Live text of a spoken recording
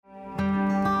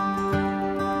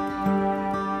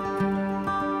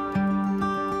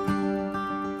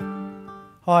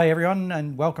Hi everyone,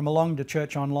 and welcome along to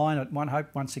Church Online at One Hope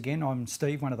once again. I'm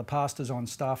Steve, one of the pastors on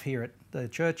staff here at the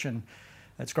church, and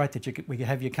it's great that we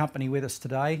have your company with us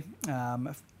today.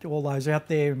 To all those out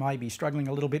there who may be struggling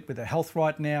a little bit with their health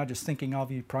right now, just thinking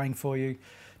of you, praying for you,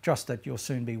 trust that you'll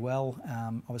soon be well.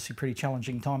 Obviously pretty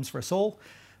challenging times for us all,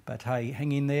 but hey,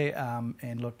 hang in there,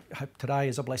 and look, hope today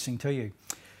is a blessing to you.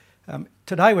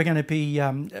 Today we're going to be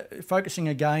focusing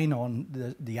again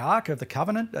on the Ark of the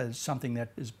Covenant as something that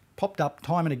has popped up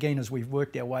time and again as we've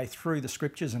worked our way through the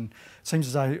scriptures, and it seems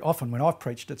as though often when I've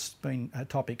preached it's been a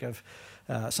topic of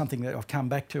something that I've come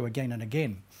back to again and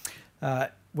again.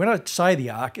 When I say the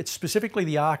Ark, it's specifically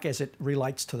the Ark as it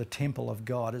relates to the temple of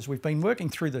God, as we've been working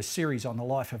through the series on the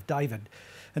life of David.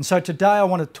 And so today I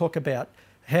want to talk about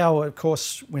how, of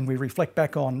course, when we reflect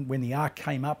back on when the Ark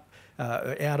came up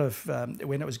out of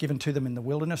when it was given to them in the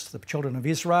wilderness, the children of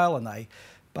Israel, and they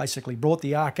basically brought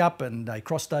the Ark up and they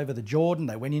crossed over the Jordan,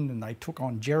 they went in and they took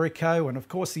on Jericho, and of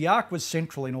course the Ark was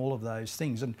central in all of those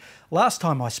things. And last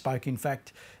time I spoke, in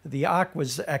fact, the Ark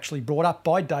was actually brought up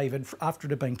by David after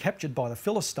it had been captured by the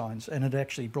Philistines, and had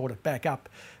actually brought it back up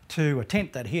to a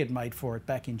tent that he had made for it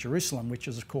back in Jerusalem, which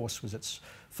of course was its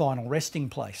final resting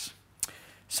place.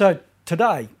 So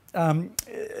today,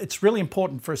 it's really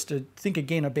important for us to think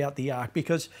again about the Ark,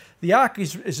 because the Ark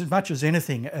is as much as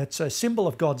anything, it's a symbol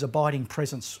of God's abiding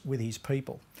presence with his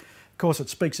people. Of course, it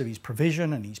speaks of his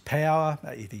provision and his power,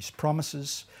 of his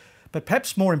promises, but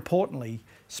perhaps more importantly,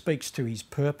 speaks to his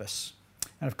purpose.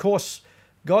 And of course,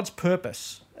 God's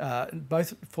purpose,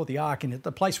 both for the Ark and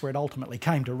the place where it ultimately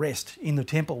came to rest in the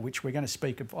temple, which we're going to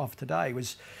speak of today,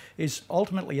 is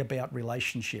ultimately about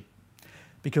relationship.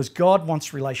 Because God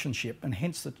wants relationship, and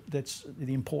hence that's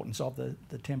the importance of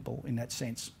the temple in that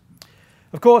sense.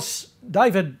 Of course,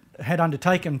 David had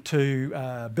undertaken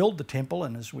to build the temple,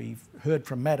 and as we've heard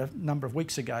from Matt a number of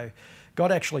weeks ago,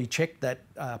 God actually checked that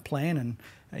plan, and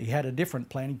he had a different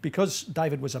plan. Because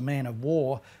David was a man of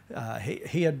war,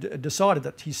 he had decided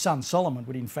that his son Solomon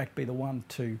would in fact be the one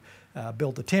to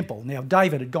build the temple. Now,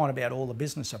 David had gone about all the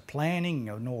business of planning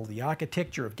and all the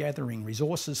architecture of gathering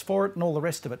resources for it and all the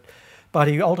rest of it, but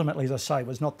he ultimately, as I say,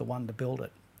 was not the one to build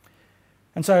it.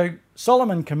 And so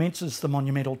Solomon commences the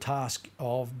monumental task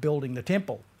of building the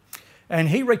temple. And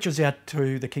he reaches out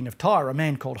to the king of Tyre, a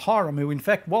man called Hiram, who in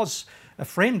fact was a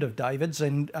friend of David's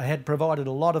and had provided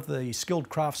a lot of the skilled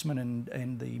craftsmen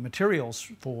and the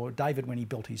materials for David when he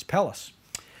built his palace.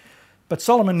 But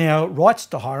Solomon now writes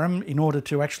to Hiram in order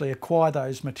to actually acquire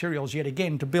those materials yet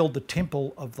again to build the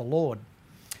temple of the Lord.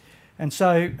 And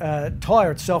so Tyre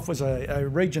itself was a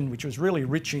region which was really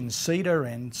rich in cedar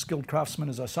and skilled craftsmen,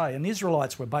 as I say, and the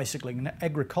Israelites were basically an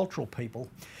agricultural people.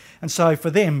 And so for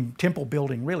them, temple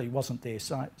building really wasn't their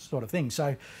sort of thing.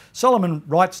 So Solomon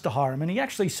writes to Hiram, and he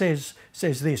actually says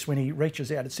this when he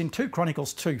reaches out. It's in 2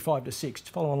 Chronicles 2, 5-6.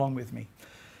 Follow along with me.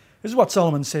 This is what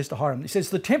Solomon says to Hiram. He says,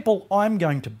 "The temple I'm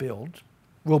going to build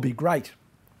will be great,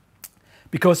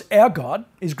 because our God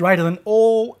is greater than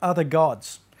all other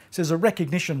gods." So there's a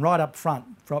recognition right up front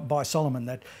by Solomon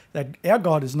that our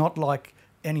God is not like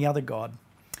any other God.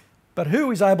 "But who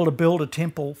is able to build a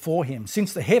temple for him,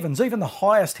 since the heavens, even the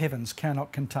highest heavens,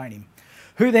 cannot contain him?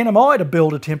 Who then am I to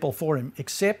build a temple for him,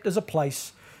 except as a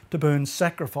place to burn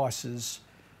sacrifices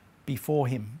before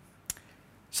him?"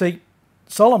 See,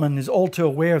 Solomon is all too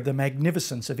aware of the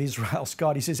magnificence of Israel's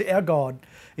God. He says, our God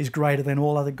is greater than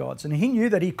all other gods. And he knew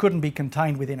that he couldn't be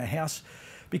contained within a house,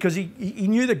 because he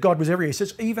knew that God was everywhere. He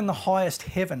says, even the highest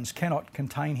heavens cannot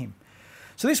contain him.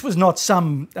 So this was not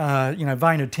some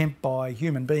vain attempt by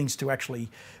human beings to actually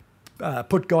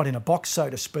put God in a box, so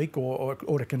to speak, or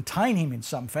to contain him in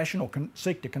some fashion, or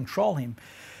seek to control him,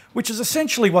 which is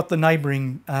essentially what the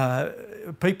neighbouring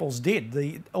peoples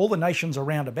did. All the nations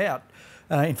around about.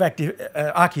 In fact,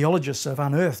 archaeologists have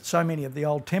unearthed so many of the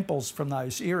old temples from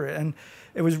those era, and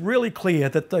it was really clear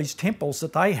that these temples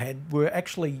that they had were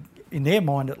actually, in their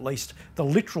mind at least, the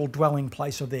literal dwelling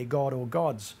place of their god or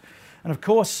gods. And of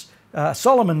course,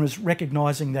 Solomon was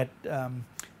recognising that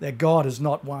that God is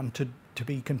not one to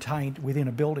be contained within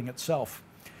a building itself,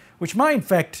 which may in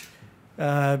fact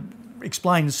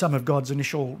explain some of God's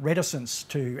initial reticence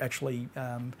to actually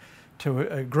to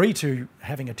agree to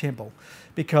having a temple,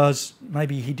 because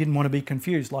maybe he didn't want to be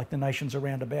confused like the nations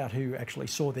around about who actually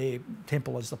saw their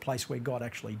temple as the place where God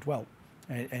actually dwelt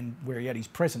and where he had his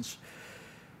presence.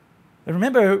 And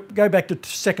remember, go back to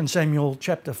 2 Samuel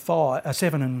chapter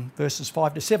 7 and verses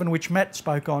 5-7, which Matt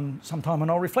spoke on sometime,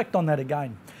 and I'll reflect on that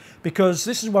again, because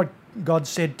this is what God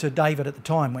said to David at the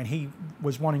time when he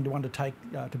was wanting to undertake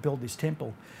to build this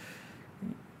temple.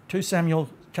 2 Samuel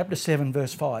chapter 7,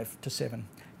 verse 5-7.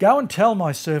 "Go and tell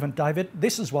my servant David,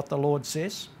 this is what the Lord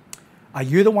says. Are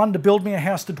you the one to build me a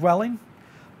house to dwell in?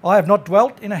 I have not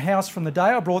dwelt in a house from the day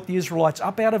I brought the Israelites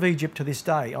up out of Egypt to this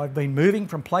day. I've been moving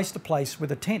from place to place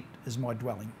with a tent as my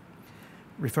dwelling.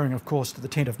 Referring, of course, to the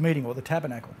tent of meeting or the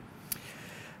tabernacle.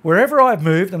 Wherever I have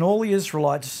moved and all the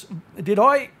Israelites, did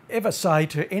I ever say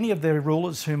to any of their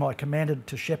rulers whom I commanded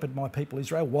to shepherd my people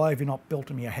Israel, why have you not built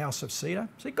me a house of cedar?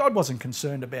 See, God wasn't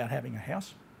concerned about having a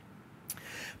house.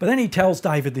 But then he tells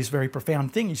David this very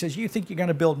profound thing. He says, you think you're going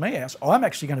to build me a house? I'm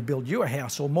actually going to build you a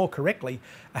house, or more correctly,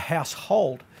 a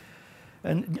household.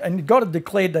 And God had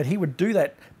declared that he would do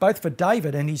that both for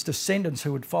David and his descendants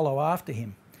who would follow after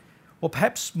him. Or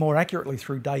perhaps more accurately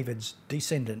through David's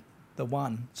descendant, the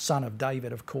one son of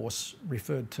David, of course,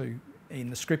 referred to in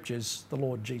the scriptures, the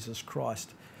Lord Jesus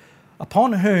Christ,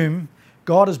 upon whom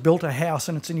God has built a house,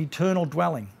 and it's an eternal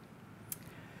dwelling.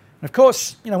 And of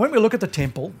course, when we look at the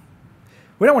temple,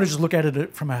 we don't want to just look at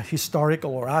it from a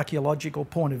historical or archaeological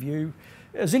point of view.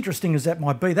 As interesting as that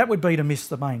might be, that would be to miss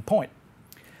the main point.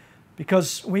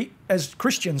 Because we, as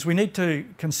Christians, we need to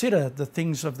consider the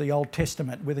things of the Old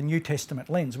Testament with a New Testament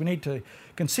lens. We need to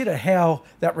consider how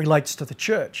that relates to the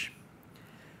church.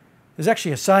 There's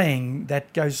actually a saying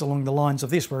that goes along the lines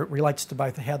of this, where it relates to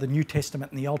both how the New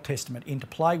Testament and the Old Testament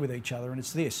interplay with each other, and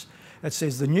it's this. It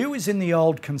says, the new is in the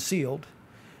old concealed,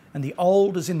 and the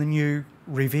old is in the new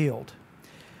revealed.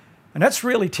 And that's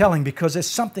really telling, because there's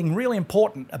something really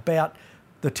important about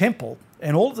the temple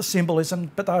and all of the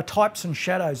symbolism, but they are types and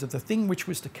shadows of the thing which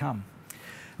was to come.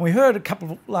 And we heard a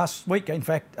couple of last week,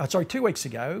 2 weeks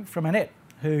ago, from Annette,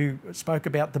 who spoke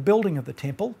about the building of the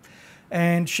temple,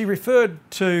 and she referred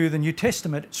to the New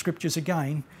Testament scriptures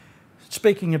again,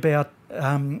 speaking about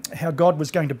how God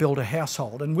was going to build a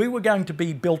household, and we were going to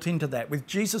be built into that with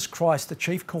Jesus Christ, the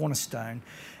chief cornerstone,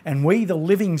 and we, the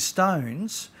living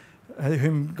stones,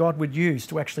 whom God would use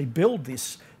to actually build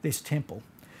this temple.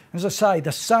 As I say,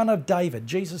 the son of David,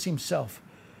 Jesus himself,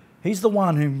 he's the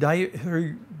one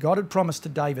who God had promised to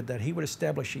David that he would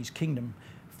establish his kingdom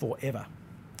forever.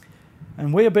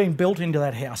 And we are being built into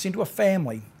that house, into a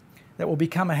family that will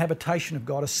become a habitation of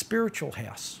God, a spiritual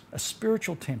house, a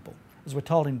spiritual temple, as we're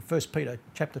told in 1 Peter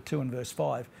chapter 2 and verse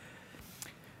 5.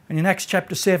 And in Acts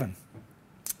chapter 7,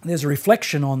 there's a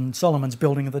reflection on Solomon's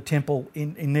building of the temple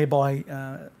in there by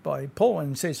Paul,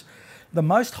 and it says, the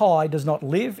Most High does not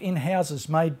live in houses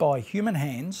made by human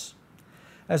hands.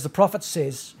 As the prophet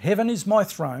says, heaven is my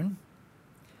throne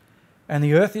and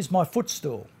the earth is my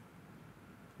footstool.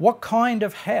 What kind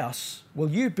of house will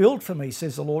you build for me,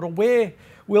 says the Lord, or where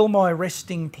will my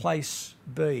resting place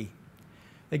be?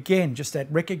 Again, just that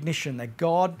recognition that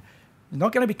God is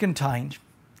not going to be contained.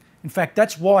 In fact,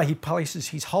 that's why he places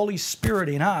his Holy Spirit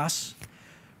in us.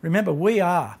 Remember, we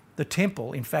are the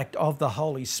temple, in fact, of the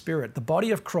Holy Spirit, the body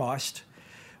of Christ.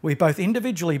 We both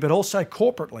individually but also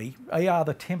corporately are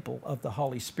the temple of the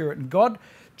Holy Spirit. And God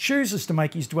chooses to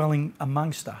make his dwelling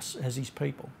amongst us as his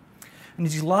people. And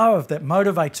it's his love that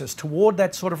motivates us toward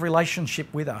that sort of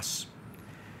relationship with us.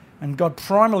 And God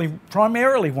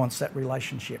primarily wants that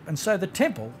relationship. And so the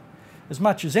temple, as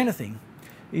much as anything,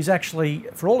 is actually,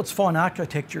 for all its fine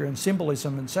architecture and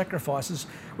symbolism and sacrifices,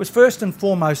 was first and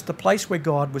foremost the place where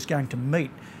God was going to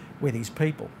meet with his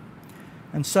people.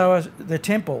 And so the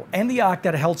temple and the ark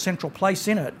that held central place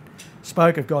in it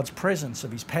spoke of God's presence,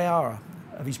 of his power,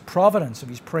 of his providence, of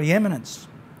his preeminence,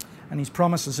 and his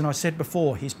promises, and I said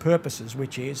before, his purposes,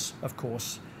 which is, of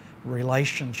course,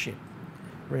 relationship.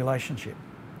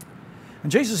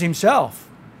 And Jesus himself,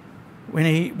 when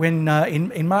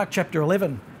in Mark chapter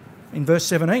 11, in verse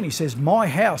 17, he says, my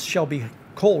house shall be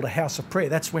called a house of prayer.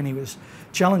 That's when he was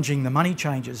challenging the money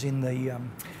changers in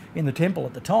the temple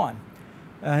at the time.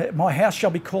 My house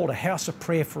shall be called a house of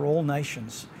prayer for all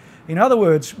nations. In other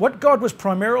words, what God was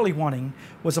primarily wanting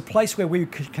was a place where we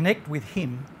could connect with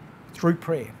him through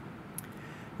prayer.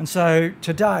 And so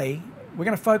today, we're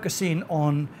going to focus in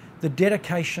on the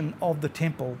dedication of the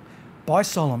temple by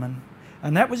Solomon,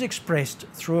 and that was expressed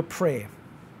through a prayer.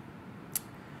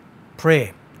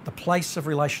 Prayer, the place of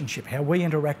relationship, how we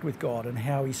interact with God and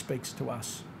how he speaks to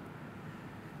us.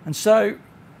 And so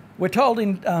we're told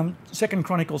in 2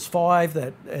 Chronicles 5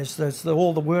 that as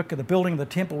all the work of the building of the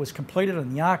temple was completed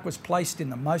and the ark was placed in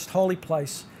the most holy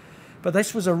place, but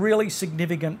this was a really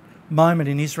significant moment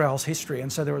in Israel's history,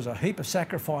 and so there was a heap of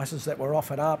sacrifices that were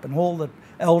offered up, and all the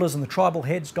elders and the tribal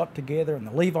heads got together, and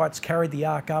the Levites carried the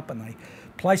ark up, and they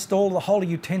placed all the holy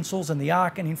utensils in the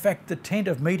ark, and in fact the tent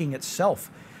of meeting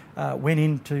itself went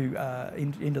into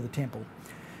the temple.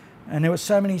 And there were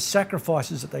so many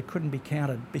sacrifices that they couldn't be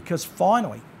counted, because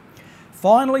finally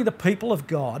the people of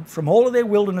God, from all of their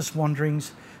wilderness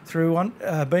wanderings, through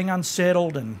being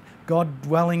unsettled and God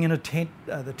dwelling in a tent,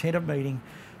 the tent of meeting,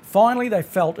 Finally, they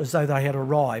felt as though they had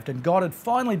arrived, and God had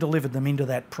finally delivered them into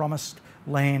that promised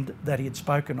land that he had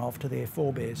spoken of to their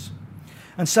forebears.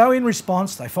 And so in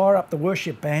response, they fire up the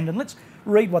worship band, and let's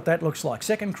read what that looks like.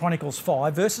 2 Chronicles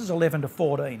 5, verses 11 to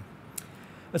 14.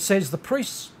 It says, "The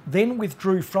priests then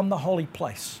withdrew from the holy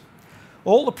place.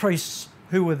 All the priests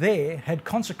who were there had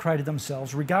consecrated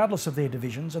themselves regardless of their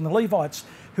divisions, and the Levites,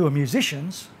 who were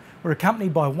musicians, were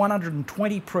accompanied by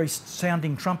 120 priests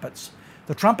sounding trumpets.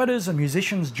 The trumpeters and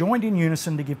musicians joined in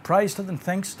unison to give praise to and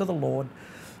thanks to the Lord,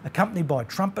 accompanied by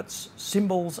trumpets,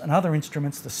 cymbals, and other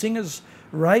instruments. The singers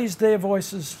raised their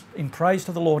voices in praise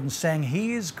to the Lord and sang,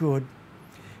 'He is good,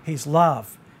 his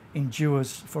love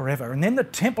endures forever.' And then the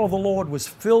temple of the Lord was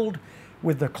filled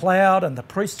with the cloud, and the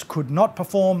priests could not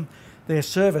perform their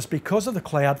service because of the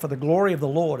cloud, for the glory of the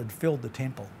Lord had filled the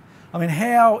temple." I mean,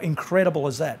 how incredible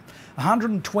is that?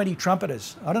 120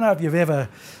 trumpeters. I don't know if you've ever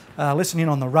listened in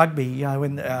on the rugby,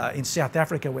 in South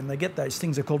Africa, when they get those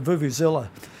things, they're called vuvuzela,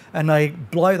 and they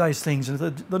blow those things, and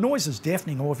the noise is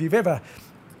deafening. Or if you've ever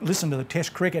listened to the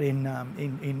Test cricket in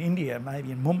India,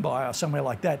 maybe in Mumbai or somewhere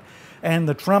like that, and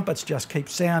the trumpets just keep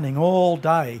sounding all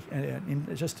day, and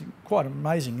it's just quite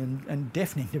amazing and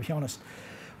deafening, to be honest.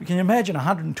 You can imagine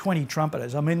 120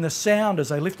 trumpeters. I mean, the sound as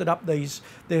they lifted up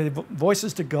their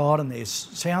voices to God and their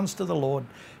sounds to the Lord,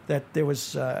 that there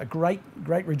was a great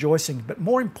rejoicing. But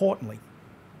more importantly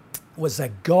was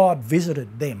that God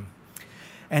visited them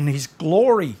and his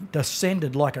glory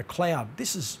descended like a cloud.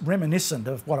 This is reminiscent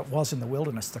of what it was in the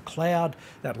wilderness, the cloud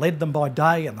that led them by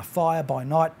day and the fire by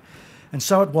night. And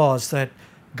so it was that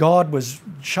God was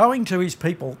showing to his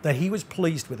people that he was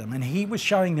pleased with them, and he was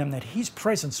showing them that his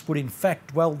presence would in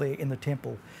fact dwell there in the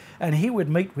temple, and he would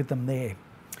meet with them there.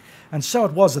 And so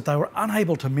it was that they were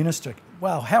unable to minister.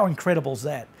 Wow, how incredible is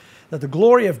that? That the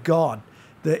glory of God,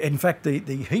 in fact the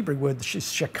Hebrew word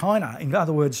is Shekinah, in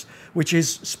other words, which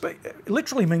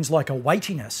literally means like a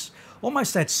weightiness,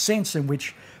 almost that sense in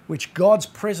which God's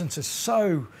presence is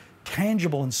so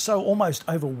tangible and so almost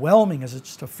overwhelming as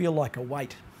it's to feel like a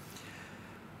weight.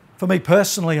 For me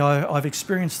personally, I've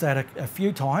experienced that a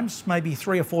few times, maybe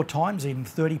 3 or 4 times in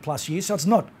 30 plus years. So it's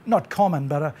not common,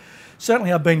 but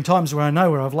certainly I've been times where I know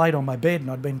where I've laid on my bed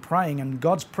and I'd been praying and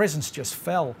God's presence just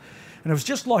fell. And it was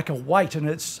just like a weight, and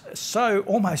it's so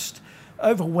almost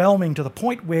overwhelming to the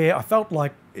point where I felt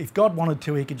like if God wanted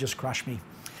to, he could just crush me.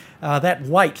 That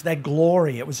weight, that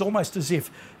glory, it was almost as if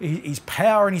his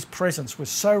power and his presence was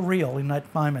so real in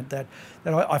that moment that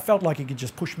I felt like he could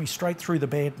just push me straight through the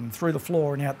bed and through the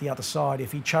floor and out the other side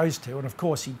if he chose to. And of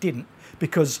course he didn't,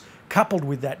 because coupled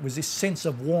with that was this sense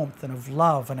of warmth and of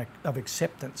love and of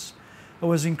acceptance. It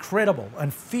was incredible.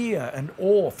 And fear and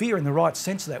awe, fear in the right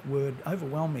sense of that word,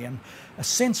 overwhelmed me, and a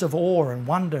sense of awe and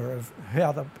wonder of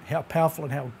how powerful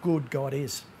and how good God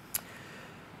is.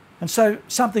 And so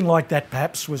something like that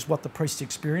perhaps was what the priests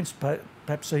experienced, but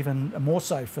perhaps even more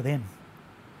so for them.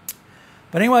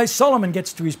 But anyway, Solomon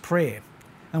gets to his prayer.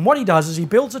 And what he does is he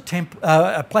builds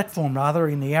a platform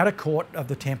in the outer court of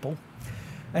the temple.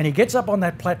 And he gets up on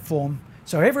that platform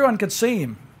so everyone could see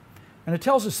him. And it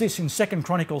tells us this in 2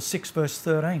 Chronicles 6 verse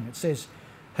 13. It says,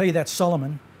 he, that's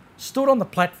Solomon, stood on the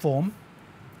platform.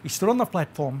 He stood on the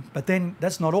platform, but then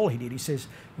that's not all he did. He says,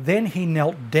 then he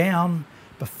knelt down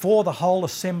before the whole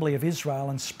assembly of Israel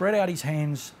and spread out his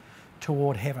hands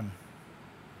toward heaven.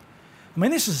 I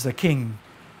mean, this is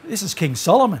King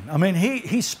Solomon. I mean,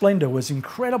 his splendour was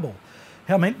incredible.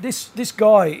 I mean, this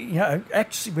guy,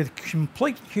 acts with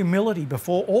complete humility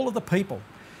before all of the people.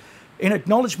 In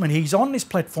acknowledgement, he's on this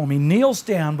platform, he kneels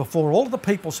down before all of the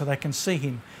people so they can see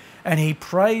him, and he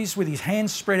prays with his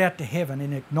hands spread out to heaven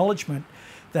in acknowledgement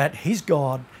that his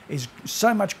God is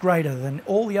so much greater than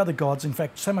all the other gods, in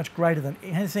fact, so much greater than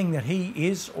anything that he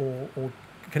is or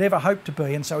could ever hope to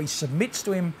be. And so he submits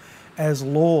to him as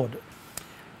Lord.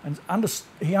 And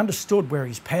he understood where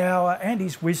his power and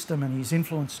his wisdom and his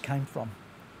influence came from.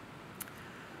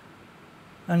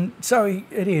 And so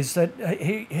it is that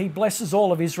he blesses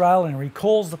all of Israel and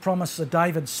recalls the promise that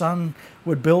David's son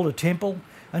would build a temple.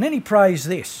 And then he prays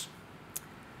this,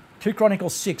 2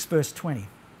 Chronicles 6 verse 20.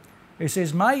 It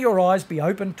says, may your eyes be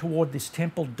open toward this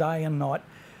temple day and night,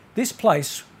 this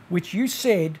place which you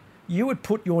said you would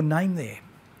put your name there.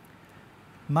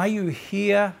 May you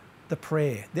hear the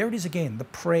prayer. There it is again, the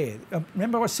prayer.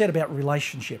 Remember what I said about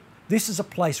relationship. This is a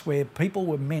place where people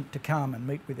were meant to come and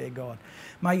meet with their God.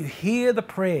 May you hear the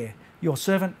prayer your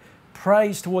servant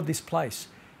prays toward this place.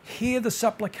 Hear the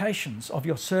supplications of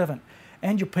your servant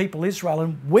and your people Israel,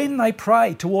 and when they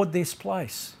pray toward this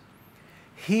place,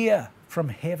 hear from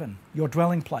heaven, your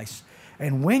dwelling place.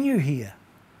 And when you hear,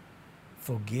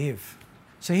 forgive.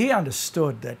 So he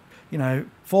understood that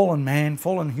fallen man,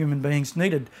 fallen human beings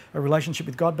needed a relationship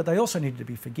with God, but they also needed to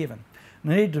be forgiven.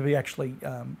 They needed to be actually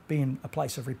be in a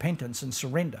place of repentance and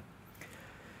surrender.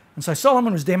 And so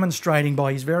Solomon was demonstrating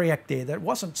by his very act there that it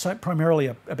wasn't so primarily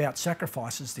about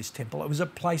sacrifices, this temple. It was a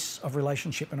place of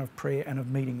relationship and of prayer and of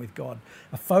meeting with God,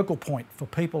 a focal point for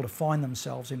people to find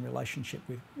themselves in relationship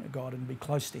with God and be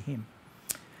close to him.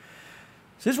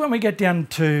 So this is when we get down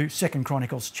to 2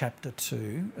 Chronicles chapter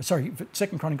 7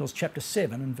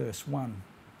 and verse 1.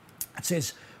 It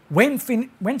says,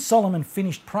 when Solomon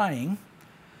finished praying,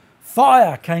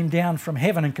 fire came down from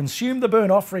heaven and consumed the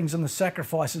burnt offerings and the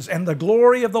sacrifices, and the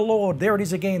glory of the Lord, there it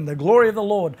is again, the glory of the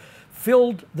Lord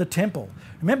filled the temple.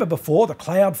 Remember before, the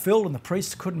cloud filled and the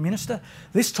priests couldn't minister?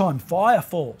 This time fire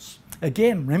falls.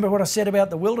 Again, remember what I said about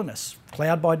the wilderness?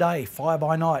 Cloud by day, fire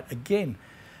by night. Again,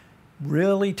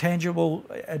 really tangible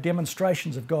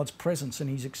demonstrations of God's presence and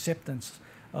his acceptance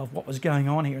of what was going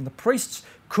on here. And the priests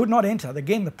could not enter.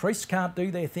 Again, the priests can't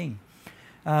do their thing.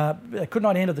 They could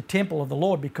not enter the temple of the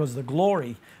Lord because the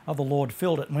glory of the Lord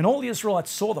filled it. And when all the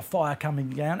Israelites saw the fire coming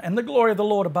down and the glory of the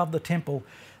Lord above the temple,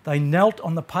 they knelt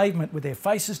on the pavement with their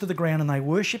faces to the ground, and they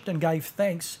worshipped and gave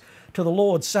thanks to the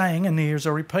Lord, saying, and here's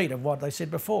a repeat of what they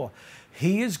said before,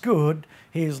 He is good,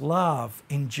 His love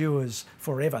endures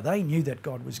forever. They knew that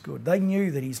God was good. They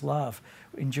knew that His love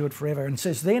endured forever. And it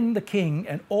says, then the king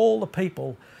and all the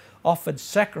people offered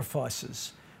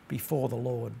sacrifices before the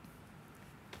Lord.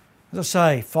 As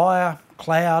I say, fire,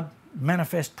 cloud,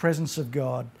 manifest presence of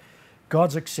God,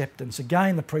 God's acceptance.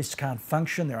 Again, the priests can't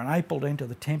function. They're unable to enter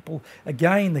the temple.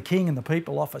 Again, the king and the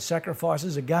people offer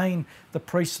sacrifices. Again, the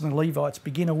priests and the Levites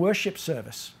begin a worship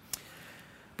service.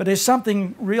 But there's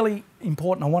something really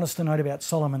important I want us to note about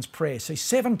Solomon's prayer. See,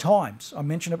 7 times, I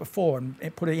mentioned it before,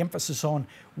 and put an emphasis on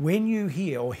when you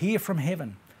hear or hear from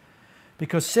heaven.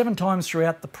 Because 7 times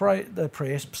throughout the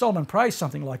prayer, Solomon prays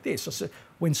something like this. So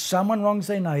when someone wrongs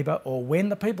their neighbour, or when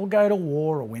the people go to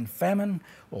war, or when famine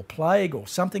or plague or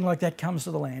something like that comes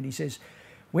to the land, he says,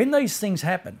 when these things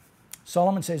happen,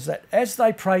 Solomon says that as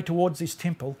they pray towards this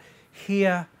temple,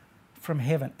 hear from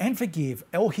heaven and forgive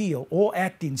or heal or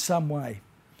act in some way.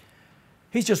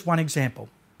 Here's just one example.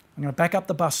 I'm going to back up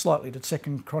the bus slightly to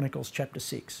 2 Chronicles chapter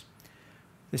 6.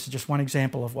 This is just one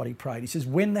example of what he prayed. He says,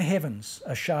 when the heavens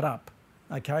are shut up,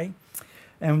 okay,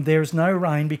 and there is no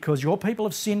rain because your people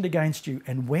have sinned against you,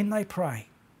 and when they pray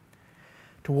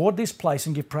toward this place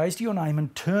and give praise to your name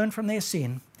and turn from their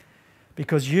sin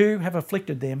because you have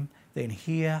afflicted them, then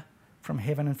hear from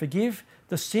heaven and forgive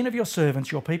the sin of your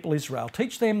servants, your people Israel.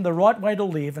 Teach them the right way to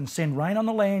live and send rain on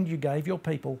the land you gave your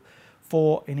people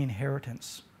for an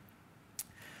inheritance.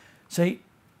 See,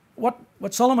 what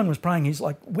Solomon was praying is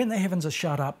like, when the heavens are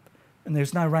shut up and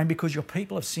there's no rain because your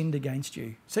people have sinned against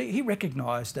you. See, he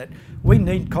recognised that we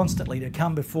need constantly to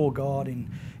come before God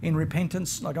in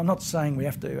repentance. Like, I'm not saying we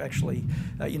have to actually,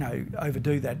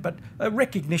 overdo that, but a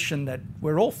recognition that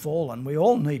we're all fallen. We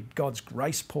all need God's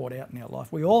grace poured out in our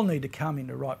life. We all need to come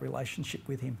into right relationship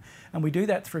with him. And we do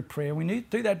that through prayer. We need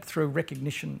to do that through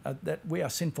recognition that we are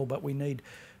sinful, but we need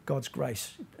God's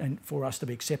grace and for us to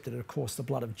be accepted. Of course, the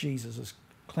blood of Jesus has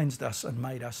cleansed us and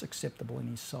made us acceptable in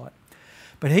his sight.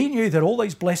 But he knew that all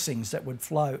these blessings that would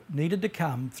flow needed to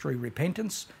come through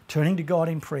repentance, turning to God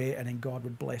in prayer, and then God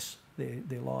would bless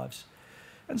their lives.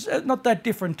 And it's not that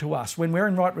different to us. When we're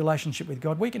in right relationship with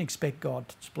God, we can expect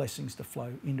God's blessings to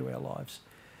flow into our lives.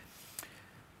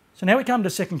 So now we come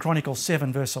to 2 Chronicles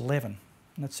 7 verse 11.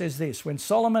 And it says this, when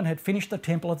Solomon had finished the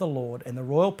temple of the Lord and the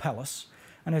royal palace,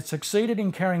 and had succeeded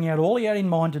in carrying out all he had in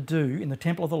mind to do in the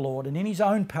temple of the Lord and in his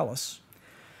own palace,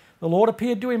 the Lord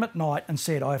appeared to him at night and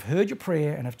said, I have heard your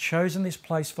prayer and have chosen this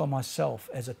place for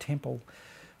myself as a temple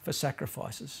for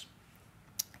sacrifices.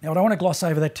 Now, I don't want to gloss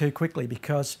over that too quickly,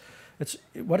 because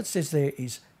what it says there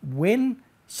is when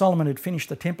Solomon had finished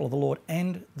the temple of the Lord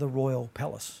and the royal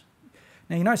palace.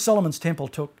 Now, you know Solomon's temple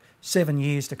took 7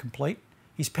 years to complete.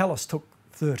 His palace took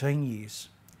 13 years.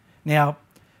 Now,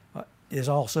 there's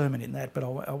a whole sermon in that, but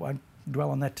I won't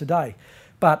dwell on that today.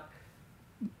 But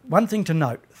one thing to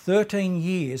note, 13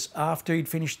 years after he'd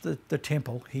finished the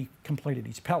temple, he completed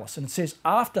his palace. And it says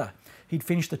after he'd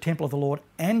finished the temple of the Lord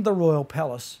and the royal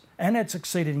palace and had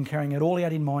succeeded in carrying out all he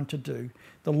had in mind to do,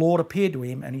 the Lord appeared to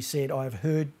him and he said, I have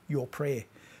heard your prayer.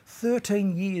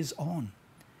 13 years on.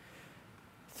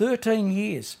 13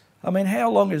 years. I mean, how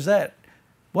long is that?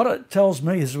 What it tells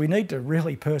me is we need to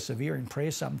really persevere in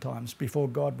prayer sometimes before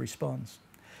God responds.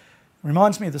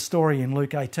 Reminds me of the story in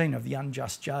Luke 18 of the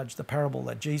unjust judge, the parable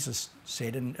that Jesus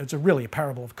said, and it's really a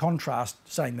parable of contrast,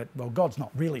 saying that, well, God's not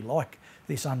really like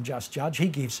this unjust judge. He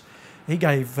gave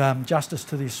justice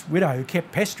to this widow who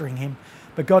kept pestering him,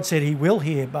 but God said he will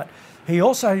hear. But he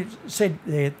also said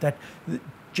there that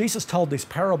Jesus told this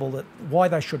parable that why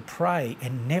they should pray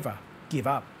and never give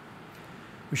up.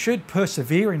 We should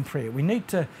persevere in prayer. We need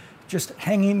to just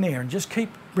hang in there and just keep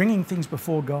bringing things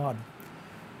before God.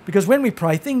 Because when we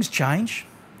pray, things change,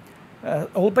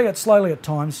 albeit slowly at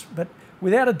times, but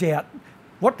without a doubt,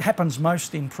 what happens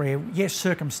most in prayer, yes,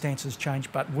 circumstances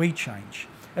change, but we change.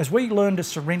 As we learn to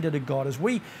surrender to God, as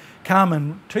we come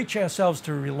and teach ourselves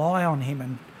to rely on Him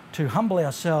and to humble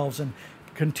ourselves and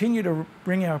continue to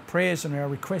bring our prayers and our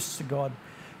requests to God,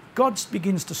 God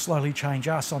begins to slowly change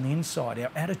us on the inside.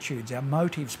 Our attitudes, our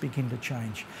motives begin to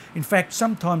change. In fact,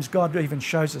 sometimes God even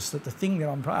shows us that the thing that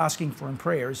I'm asking for in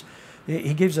prayer is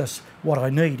He gives us what I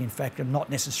need, in fact, and not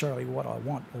necessarily what I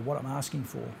want or what I'm asking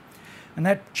for. And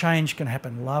that change can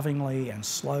happen lovingly and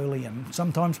slowly and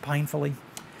sometimes painfully.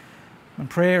 And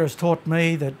prayer has taught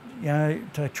me that,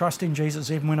 to trust in Jesus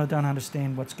even when I don't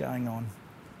understand what's going on.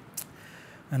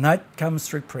 And that comes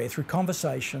through prayer, through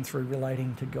conversation, through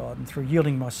relating to God, and through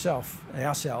yielding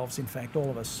ourselves, in fact, all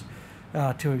of us,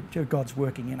 to God's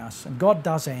working in us. And God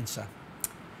does answer,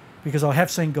 because I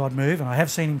have seen God move and I have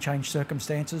seen Him change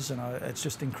circumstances, and it's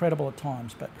just incredible at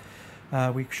times.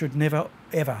 But we should never,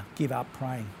 ever give up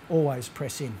praying. Always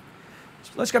press in.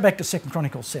 So let's go back to 2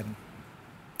 Chronicles 7.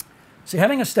 See,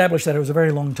 having established that it was a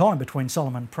very long time between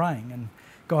Solomon praying and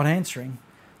God answering,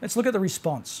 let's look at the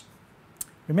response.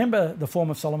 Remember the form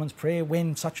of Solomon's prayer,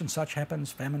 when such and such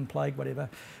happens, famine, plague, whatever,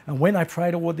 and when they pray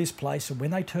toward this place, and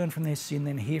when they turn from their sin,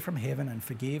 then hear from heaven and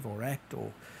forgive or act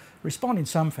or respond in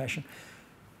some fashion.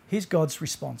 Here's God's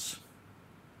response.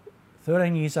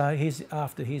 13 years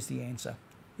after, here's the answer.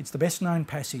 It's the best known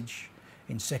passage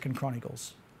in 2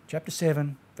 Chronicles, chapter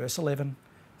 7, verse 11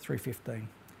 through 15.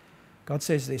 God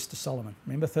says this to Solomon,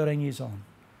 remember 13 years on.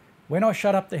 When I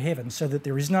shut up the heavens so that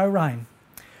there is no rain,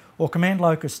 or command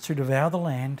locusts to devour the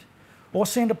land, or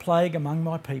send a plague among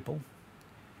my people,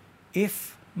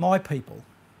 if my people,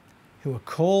 who are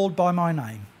called by my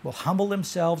name, will humble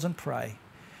themselves and pray,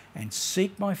 and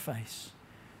seek my face,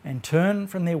 and turn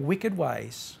from their wicked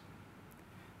ways,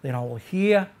 then I will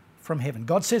hear from heaven.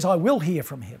 God says, I will hear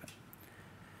from heaven,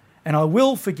 and I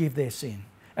will forgive their sin,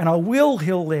 and I will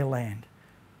heal their land.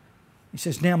 He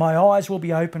says, now my eyes will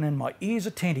be open and my ears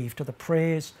attentive to the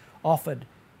prayers offered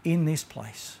in this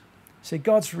place. See,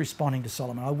 God's responding to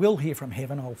Solomon. I will hear from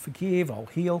heaven. I'll forgive. I'll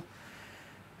heal.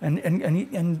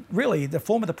 And really, the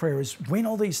form of the prayer is when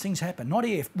all these things happen, not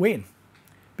if, when,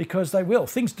 because they will.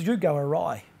 Things do go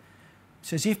awry. It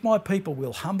says, if my people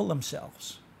will humble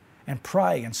themselves and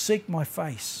pray and seek my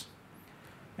face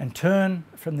and turn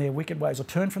from their wicked ways or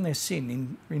turn from their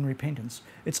sin in repentance,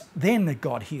 it's then that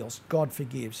God heals, God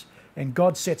forgives, and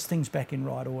God sets things back in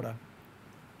right order.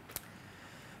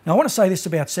 Now, I want to say this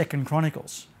about 2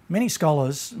 Chronicles. Many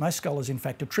scholars, most scholars in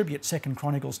fact, attribute 2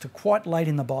 Chronicles to quite late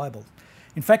in the Bible.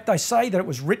 In fact, they say that it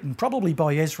was written probably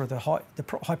by Ezra, the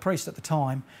high priest at the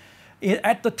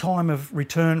time of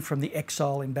return from the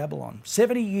exile in Babylon.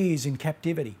 70 years in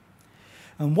captivity.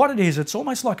 And what it is, it's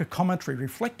almost like a commentary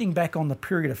reflecting back on the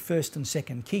period of 1st and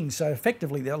 2nd Kings. So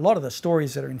effectively, a lot of the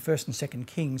stories that are in 1st and 2nd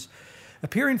Kings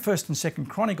appear in 1st and 2nd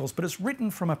Chronicles, but it's written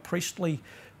from a priestly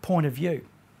point of view.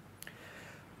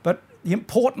 But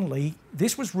importantly,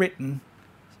 this was written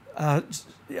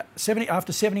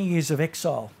after 70 years of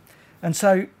exile. And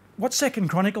so what 2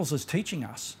 Chronicles is teaching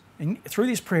us through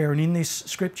this prayer and in this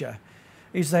scripture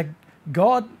is that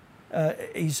God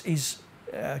is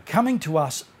coming to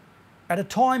us at a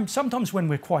time sometimes when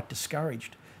we're quite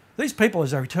discouraged. These people,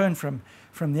 as they returned from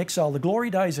the exile, the glory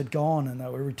days had gone and they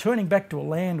were returning back to a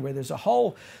land where there's a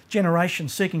whole generation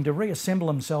seeking to reassemble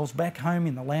themselves back home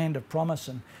in the land of promise,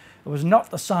 and it was not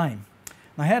the same.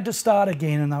 They had to start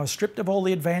again, and they were stripped of all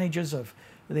the advantages of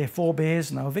their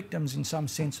forebears, and they were victims in some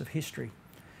sense of history.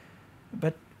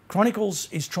 But Chronicles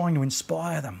is trying to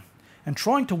inspire them and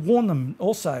trying to warn them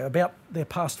also about their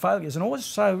past failures, and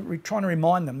also trying to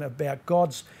remind them about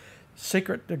God's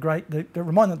secret to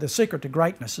remind them that the secret to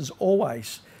greatness has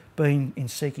always been in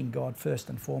seeking God first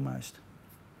and foremost.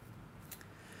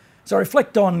 So I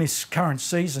reflect on this current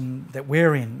season that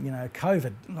we're in,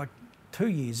 COVID, like 2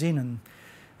 years in,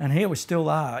 and here we still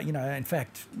are, in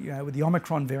fact, with the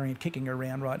Omicron variant kicking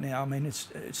around right now, I mean, it's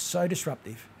so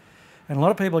disruptive. And a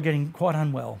lot of people are getting quite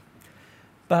unwell.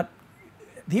 But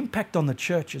the impact on the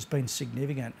church has been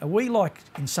significant. Are we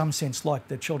in some sense, like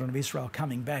the children of Israel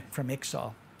coming back from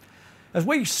exile? As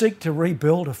we seek to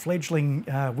rebuild a fledgling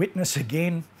witness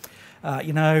again,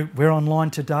 we're online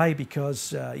today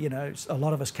because, a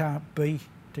lot of us can't be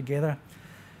together.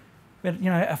 But,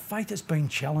 you know, our faith has been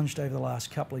challenged over the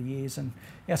last couple of years, and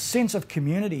our sense of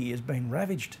community has been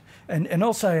ravaged. And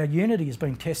also our unity has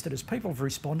been tested as people have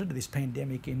responded to this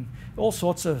pandemic in all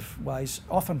sorts of ways,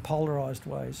 often polarised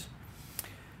ways.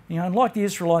 You know, and like the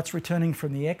Israelites returning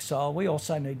from the exile, we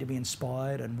also need to be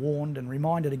inspired and warned and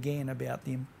reminded again about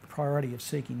the priority of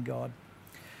seeking God.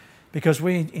 Because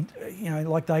we, you know,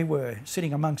 like they were,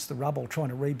 sitting amongst the rubble trying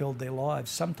to rebuild their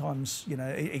lives, sometimes, you know,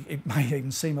 it may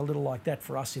even seem a little like that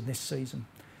for us in this season.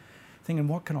 Thinking,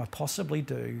 what can I possibly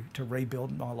do to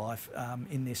rebuild my life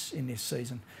in this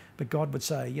season? But God would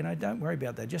say, you know, don't worry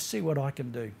about that. Just see what I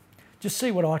can do. Just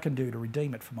see what I can do to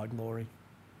redeem it for my glory.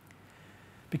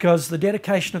 Because the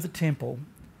dedication of the temple,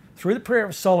 through the prayer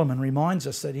of Solomon, reminds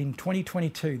us that in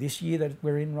 2022, this year that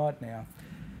we're in right now,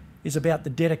 is about the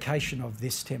dedication of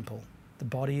this temple, the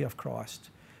body of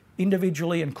Christ,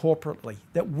 individually and corporately,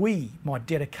 that we might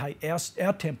dedicate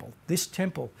our temple, this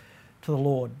temple, to the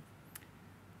Lord.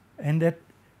 And that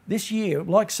this year,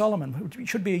 like Solomon, it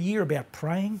should be a year about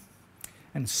praying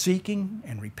and seeking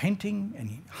and repenting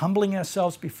and humbling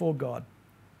ourselves before God,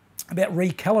 about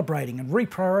recalibrating and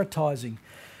reprioritising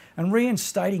and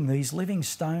reinstating these living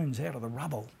stones out of the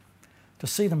rubble to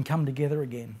see them come together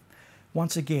again.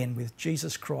 Once again, with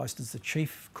Jesus Christ as the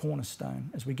chief cornerstone,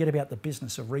 as we get about the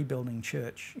business of rebuilding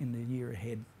church in the year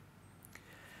ahead.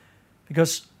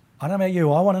 Because I don't know about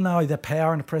you, I want to know the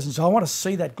power and the presence. I want to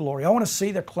see that glory. I want to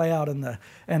see the cloud and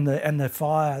the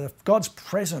fire, God's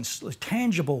presence, the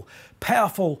tangible,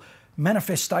 powerful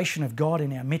manifestation of God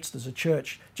in our midst as a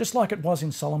church, just like it was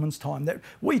in Solomon's time, that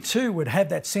we too would have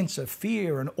that sense of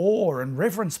fear and awe and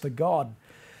reverence for God.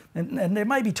 And there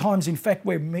may be times, in fact,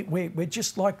 where we're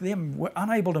just like them. We're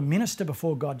unable to minister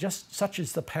before God, just such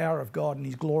as the power of God and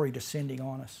His glory descending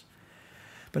on us.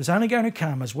 But it's only going to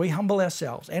come as we humble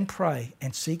ourselves and pray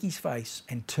and seek His face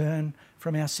and turn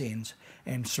from our sins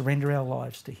and surrender our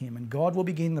lives to Him. And God will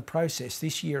begin the process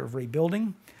this year of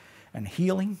rebuilding and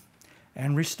healing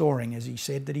and restoring, as He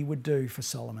said that He would do for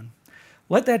Solomon.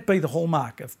 Let that be the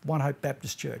hallmark of One Hope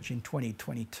Baptist Church in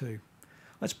 2022.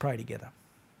 Let's pray together.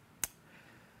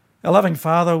 Our loving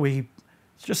Father, we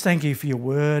just thank You for Your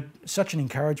word, such an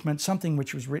encouragement, something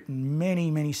which was written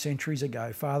many, many centuries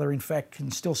ago. Father, in fact,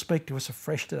 can still speak to us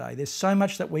afresh today. There's so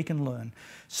much that we can learn,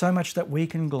 so much that we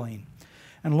can glean.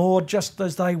 And Lord, just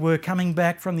as they were coming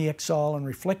back from the exile and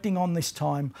reflecting on this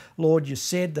time, Lord, You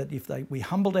said that if we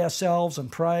humbled ourselves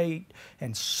and prayed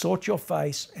and sought Your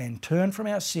face and turned from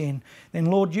our sin, then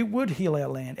Lord, You would heal our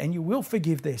land and You will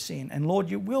forgive their sin. And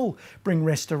Lord, You will bring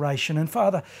restoration. And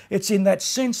Father, it's in that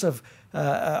sense of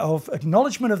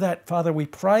acknowledgement of that, Father, we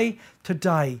pray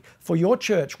today for Your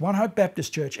church, One Hope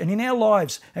Baptist Church, and in our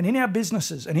lives and in our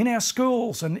businesses and in our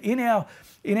schools and in our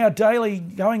daily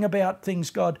going about things,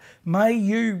 God, may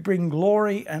You bring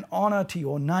glory and honour to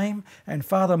Your name. And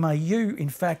Father, may You, in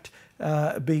fact,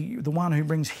 be the one who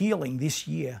brings healing this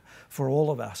year for all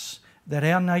of us, that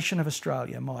our nation of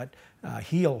Australia might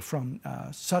heal from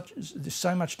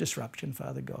so much disruption,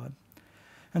 Father God.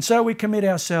 And so we commit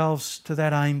ourselves to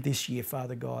that aim this year,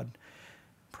 Father God.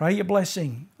 Pray Your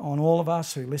blessing on all of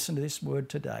us who listen to this word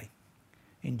today.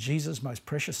 In Jesus' most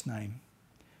precious name,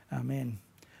 amen.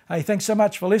 Hey, thanks so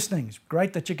much for listening. It's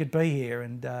great that you could be here,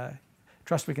 and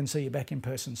trust we can see you back in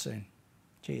person soon.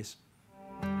 Cheers.